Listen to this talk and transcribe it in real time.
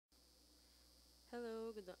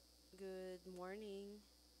good morning,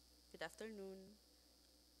 good afternoon,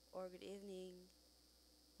 or good evening,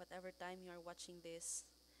 whatever time you are watching this.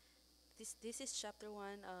 This is chapter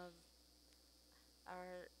 1 of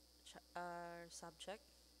our subject,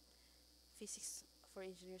 Physics for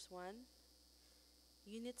Engineers 1,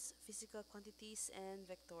 Units, Physical Quantities, and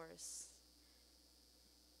Vectors.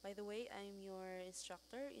 By the way, I'm your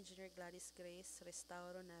instructor, Engineer Gladys Grace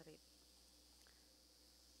Restauro Narit.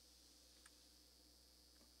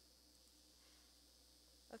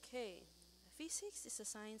 Okay, physics is a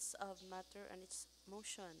science of matter and its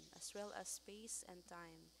motion, as well as space and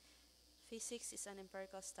time. Physics is an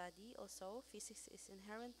empirical study. Also, physics is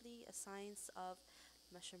inherently a science of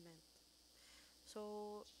measurement.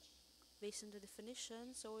 So, based on the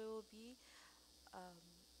definition, so we will be um,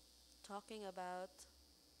 talking about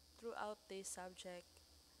throughout this subject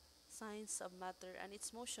science of matter and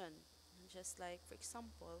its motion. Just like, for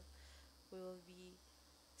example, we will be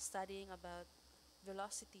studying about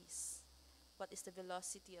velocities. What is the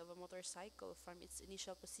velocity of a motorcycle from its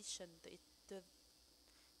initial position to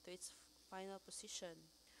its final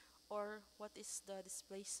position? Or what is the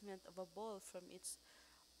displacement of a ball from its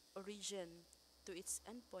origin to its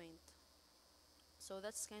endpoint? So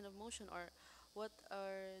that's kind of motion. Or what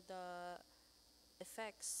are the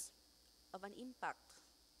effects of an impact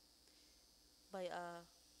by a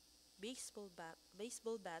baseball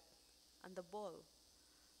bat and the ball?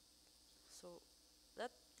 So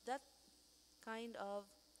that that kind of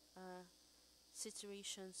uh,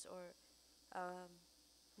 situations or um,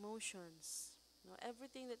 motions.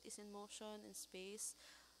 Everything that is in motion in space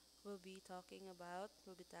we'll be talking about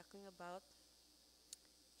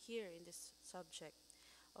here in this subject.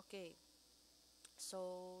 Okay,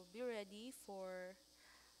 so be ready for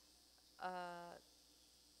uh,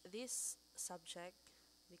 this subject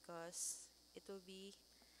because it will be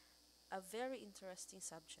a very interesting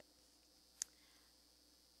subject.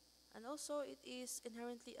 And also, it is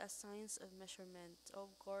inherently a science of measurement.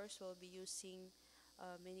 Of course, we'll be using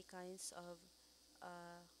many kinds of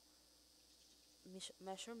uh,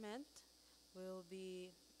 measurement. We'll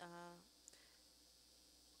be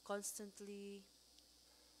constantly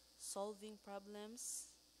solving problems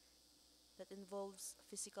that involves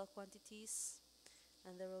physical quantities,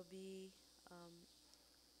 and there will be um,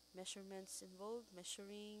 measurements involved,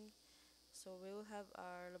 measuring. So we will have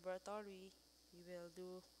our laboratory. We will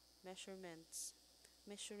do measurements,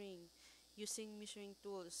 measuring, using measuring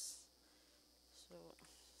tools. So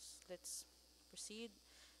let's proceed.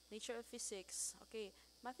 Nature of physics. Okay,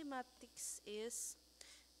 mathematics is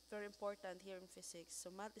very important here in physics.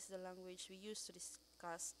 So math is the language we use to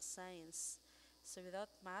discuss science. So without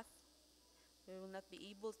math, we will not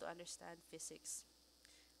be able to understand physics.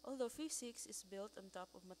 Although physics is built on top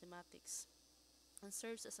of mathematics and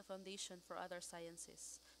serves as a foundation for other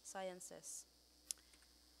sciences.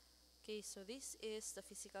 Okay, so this is the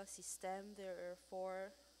physical system. There are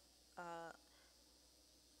four uh,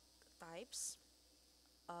 types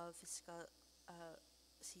of physical uh,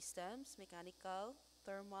 systems: mechanical,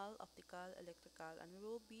 thermal, optical, electrical, and we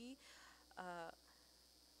will be uh,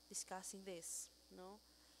 discussing this.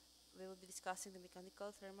 We will be discussing the mechanical,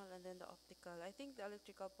 thermal, and then the optical. I think the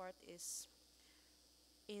electrical part is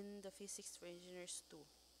in the physics for engineers too.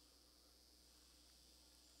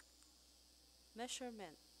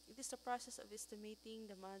 Measurement. It is the process of estimating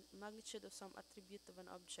the magnitude of some attribute of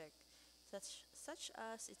an object, such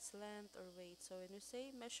as its length or weight. So when we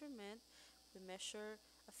say measurement, we measure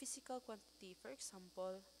a physical quantity. For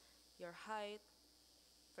example, your height,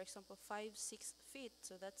 for example, 5, 6 feet.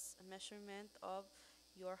 So that's a measurement of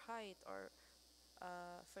your height. Or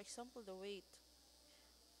for example, the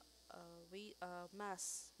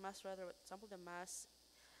mass rather. For example, the mass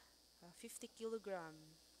 50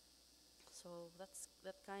 kilogram. So that's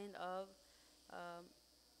that kind of um,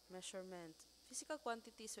 measurement. Physical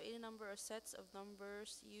quantities, so any number or sets of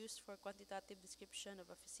numbers used for quantitative description of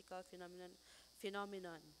a physical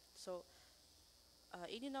phenomenon. So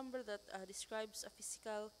any number that describes a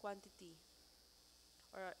physical quantity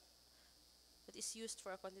or that is used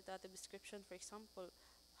for a quantitative description. For example,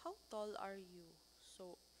 how tall are you?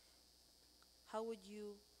 So how would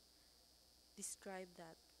you describe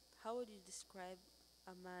that? How would you describe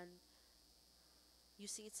a man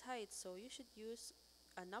using its height? So you should use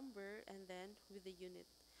a number and then with the unit.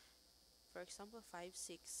 For example, 5,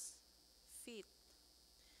 6 feet,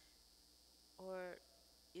 or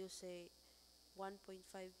you say 1.5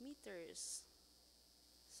 meters.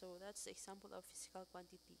 So that's the example of physical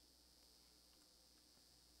quantity.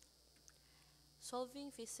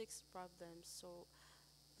 Solving physics problems. So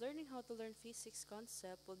learning how to learn physics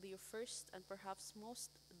concept will be your first and perhaps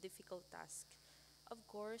most difficult task. Of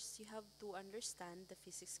course, you have to understand the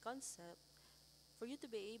physics concept for you to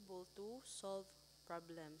be able to solve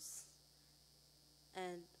problems.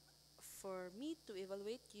 And for me to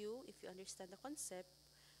evaluate you, if you understand the concept,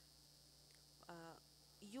 uh,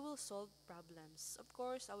 you will solve problems. Of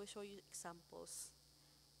course, I will show you examples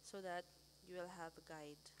so that you will have a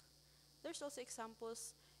guide. There's also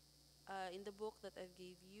examples in the book that I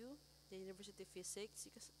gave you, the University Physics,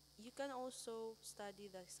 because you can also study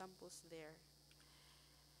the examples there.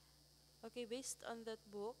 Okay, based on that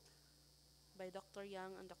book by Dr.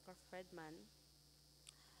 Young and Dr. Fredman,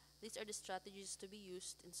 these are the strategies to be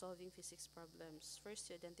used in solving physics problems. First,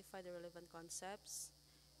 you identify the relevant concepts.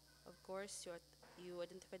 Of course, you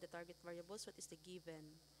identify the target variables. What is the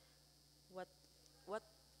given? What what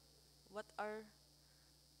what are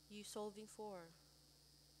you solving for?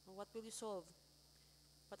 What will you solve?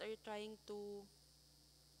 What are you trying to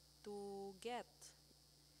get?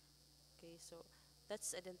 Okay, so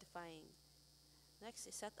that's identifying. Next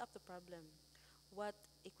is set up the problem. What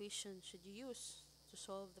equation should you use to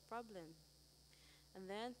solve the problem? And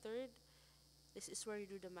then third, this is where you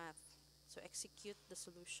do the math. So execute the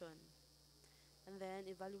solution. And then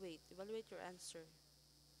evaluate. Evaluate your answer.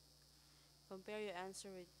 Compare your answer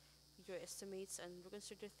with your estimates and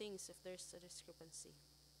reconsider things if there's a discrepancy.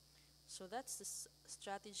 So that's the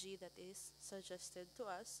strategy that is suggested to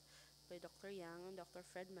us by Dr. Yang and Dr.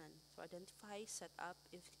 Fredman. So identify, set up,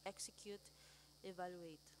 execute,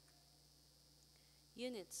 evaluate.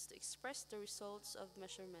 Units to express the results of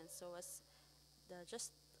measurements. So as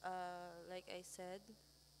just like I said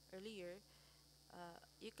earlier,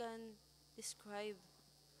 you can describe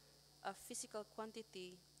a physical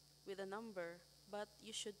quantity with a number, but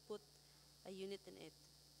you should put a unit in it.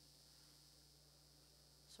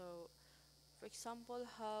 So, for example,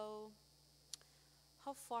 how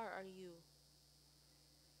far are you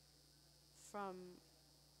from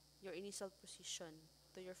your initial position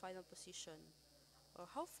to your final position, or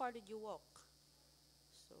how far did you walk?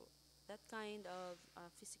 So, that kind of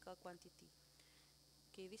physical quantity.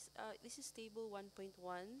 Okay, this is table 1.1.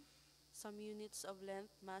 Some units of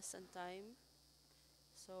length, mass, and time.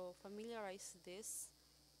 So familiarize this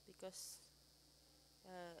because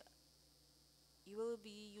you will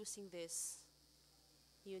be using these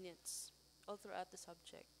units all throughout the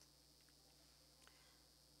subject.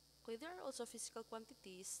 Okay, there are also physical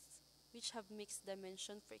quantities which have mixed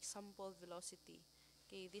dimension, for example, velocity.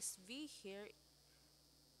 Okay, this V here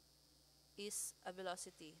is a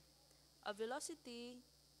velocity. A velocity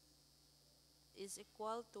is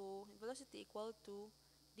velocity equal to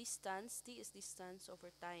distance. D is distance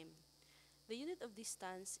over time. The unit of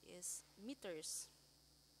distance is meters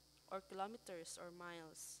or kilometers or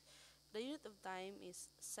miles. The unit of time is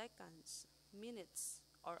seconds, minutes,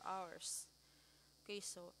 or hours. Okay,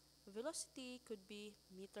 so velocity could be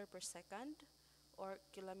meter per second, or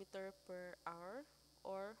kilometer per hour,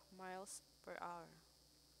 or miles per hour.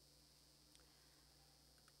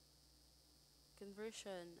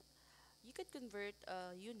 Conversion. You could convert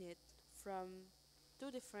a unit from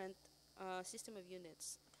two different system of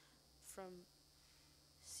units, from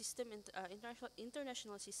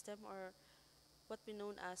international system, or what we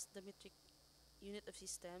known as the metric unit of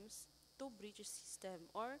systems, to British system,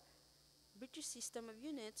 or British system of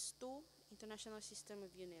units to international system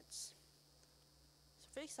of units. So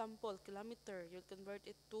for example, kilometer, you'll convert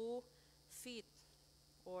it to feet,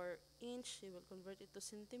 or inch, you will convert it to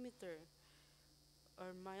centimeter,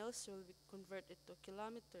 or miles, you will convert it to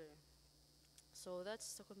kilometer. So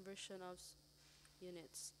that's the conversion of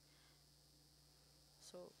units.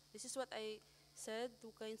 So this is what I said,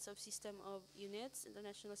 two kinds of system of units,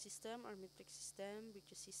 international system or metric system,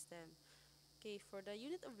 British system. Okay, for the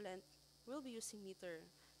unit of length, we'll be using meter.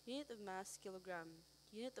 Unit of mass, kilogram.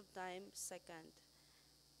 Unit of time, second.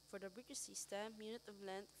 For the British system, unit of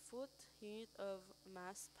length, foot. Unit of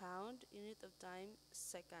mass, pound. Unit of time,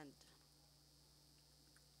 second.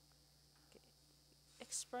 Okay.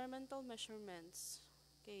 Experimental measurements.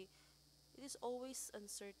 Okay, it is always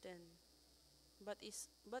uncertain, but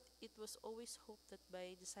it was always hoped that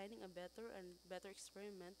by designing a better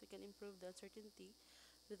experiment, we can improve the uncertainty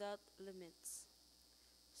without limits.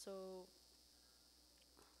 So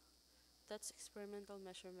that's experimental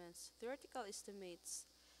measurements. Theoretical estimates.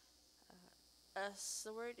 As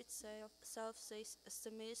the word itself says,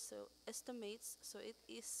 estimates, so it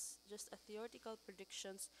is just a theoretical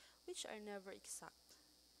predictions which are never exact.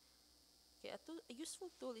 Okay, a useful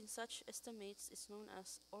tool in such estimates is known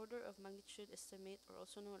as order of magnitude estimate, or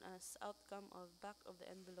also known as outcome of back of the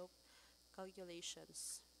envelope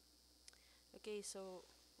calculations. Okay, so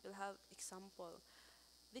we'll have example.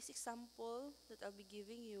 This example that I'll be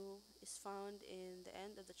giving you is found in the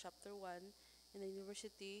end of the chapter 1 in the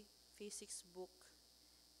university physics book,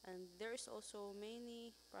 and there is also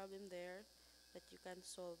many problem there that you can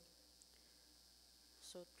solve.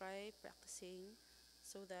 So try practicing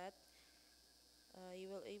so that you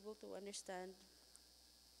will able to understand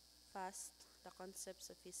fast the concepts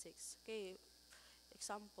of physics. Okay,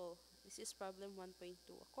 example, this is problem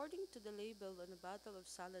 1.2. According to the label on a bottle of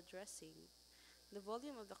salad dressing, the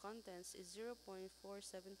volume of the contents is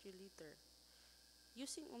 0.473 liter.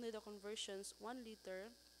 Using only the conversions, 1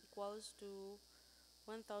 liter equals to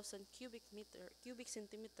 1000 cubic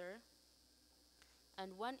centimeter,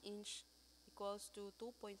 and 1 inch equals to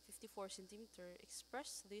 2.54 centimeter.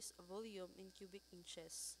 Express this volume in cubic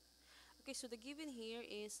inches. Okay, so the given here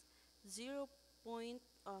is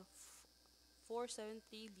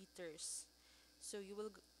 0.473 liters. So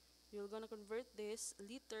you're gonna convert this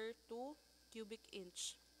liter to cubic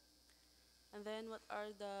inch. And then what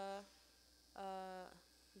are the uh,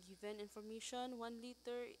 given information? 1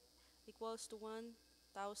 liter equals to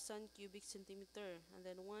 1000 cubic centimeter, and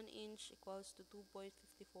then 1 inch equals to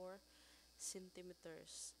 2.54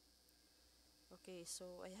 centimeters. Okay,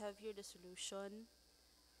 so I have here the solution.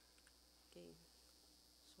 Okay,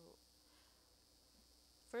 so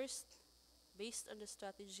first, based on the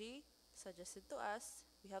strategy suggested to us,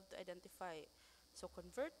 we have to identify. So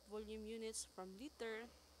convert volume units from liter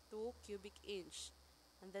to cubic inch,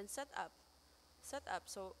 and then set up.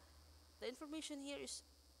 So the information here is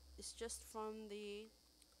just from the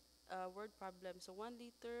word problem. So 1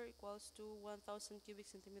 liter equals to 1000 cubic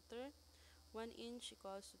centimeter, 1 inch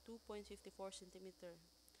equals to 2.54 centimeter.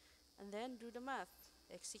 And then do the math,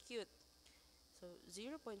 execute. So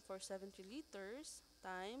 0.473 liters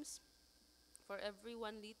times, for every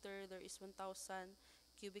 1 liter there is 1000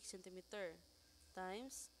 cubic centimeter,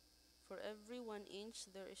 times for every 1 inch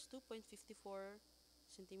there is 2.54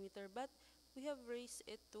 centimeter, but we have raised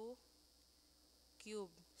it to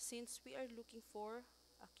cube since we are looking for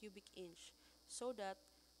a cubic inch, so that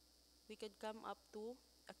we could come up to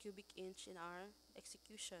a cubic inch in our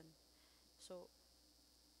execution. So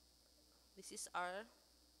this is our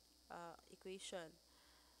equation.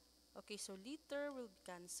 Okay, so liter will be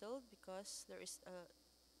cancelled because there is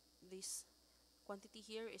this quantity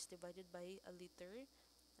here is divided by a liter,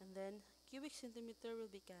 and then cubic centimeter will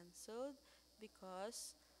be cancelled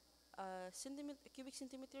because cubic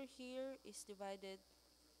centimeter here is divided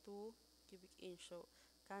to cubic inch. So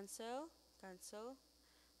cancel, cancel.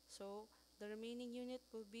 So the remaining unit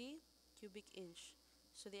will be cubic inch.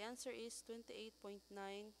 So the answer is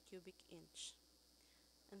 28.9 cubic inch.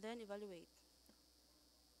 And then evaluate.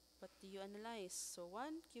 What do you analyze? So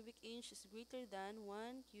 1 cubic inch is greater than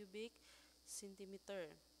 1 cubic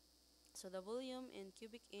centimeter. So the volume in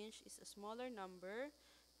cubic inch is a smaller number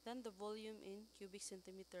than the volume in cubic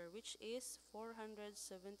centimeter, which is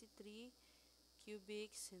 473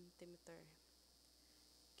 cubic centimeter.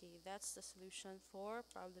 Okay, that's the solution for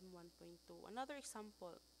problem 1.2. Another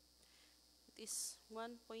example, it is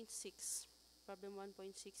 1.6, problem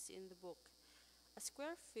 1.6 in the book. A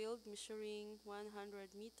square field measuring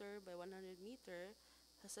 100 meter by 100 meter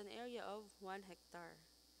has an area of 1 hectare.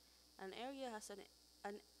 An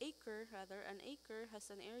acre has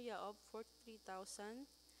an area of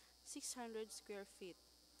 43,600 square feet.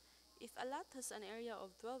 If a lot has an area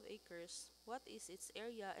of 12 acres, what is its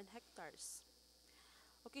area in hectares?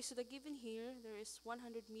 Okay, so the given here, there is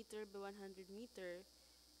 100 meter by 100 meter.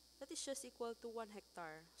 That is just equal to 1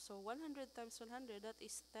 hectare. So 100 times 100, that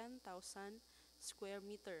is 10,000 square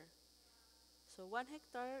meter. So 1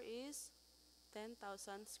 hectare is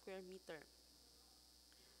 10,000 square meter.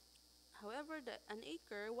 However, 1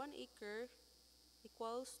 acre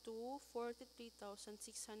equals to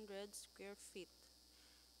 43,600 square feet.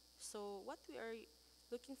 So what we are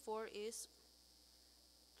looking for is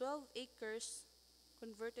 12 acres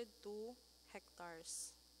converted to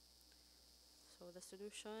hectares. So the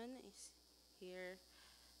solution is here.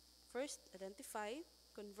 First, identify,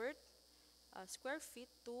 convert square feet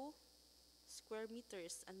to square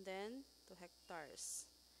meters, and then to hectares.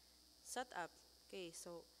 Set up. Okay,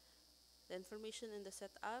 so the information in the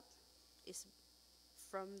setup is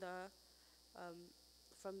from the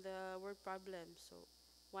word problem. So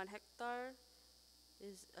 1 hectare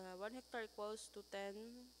is 1 hectare equals to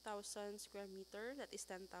 10,000 square meter. That is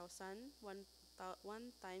 10,000. 1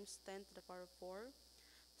 times 10 to the power of 4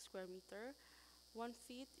 square meter. 1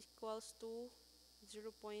 feet equals to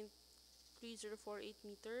 0.3048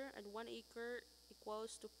 meter, and 1 acre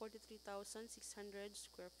equals to 43,600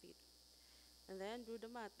 square feet. And then do the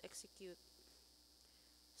math, execute.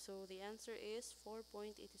 So the answer is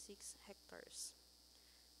 4.86 hectares.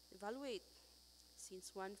 evaluate.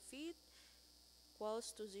 Since 1 feet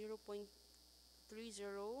equals to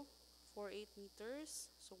 0.3048 meters,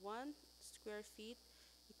 so 1 square feet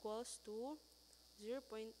equals to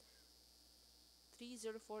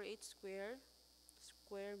 0.3048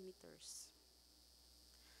 square meters.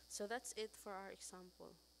 So that's it for our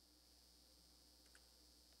example.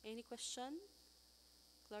 Any question?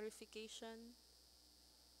 Clarification?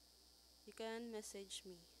 You can message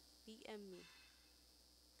me, PM me.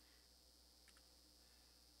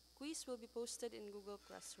 Quiz will be posted in Google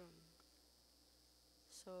Classroom.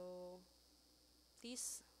 So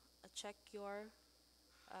please check your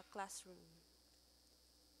classroom.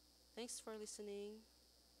 Thanks for listening.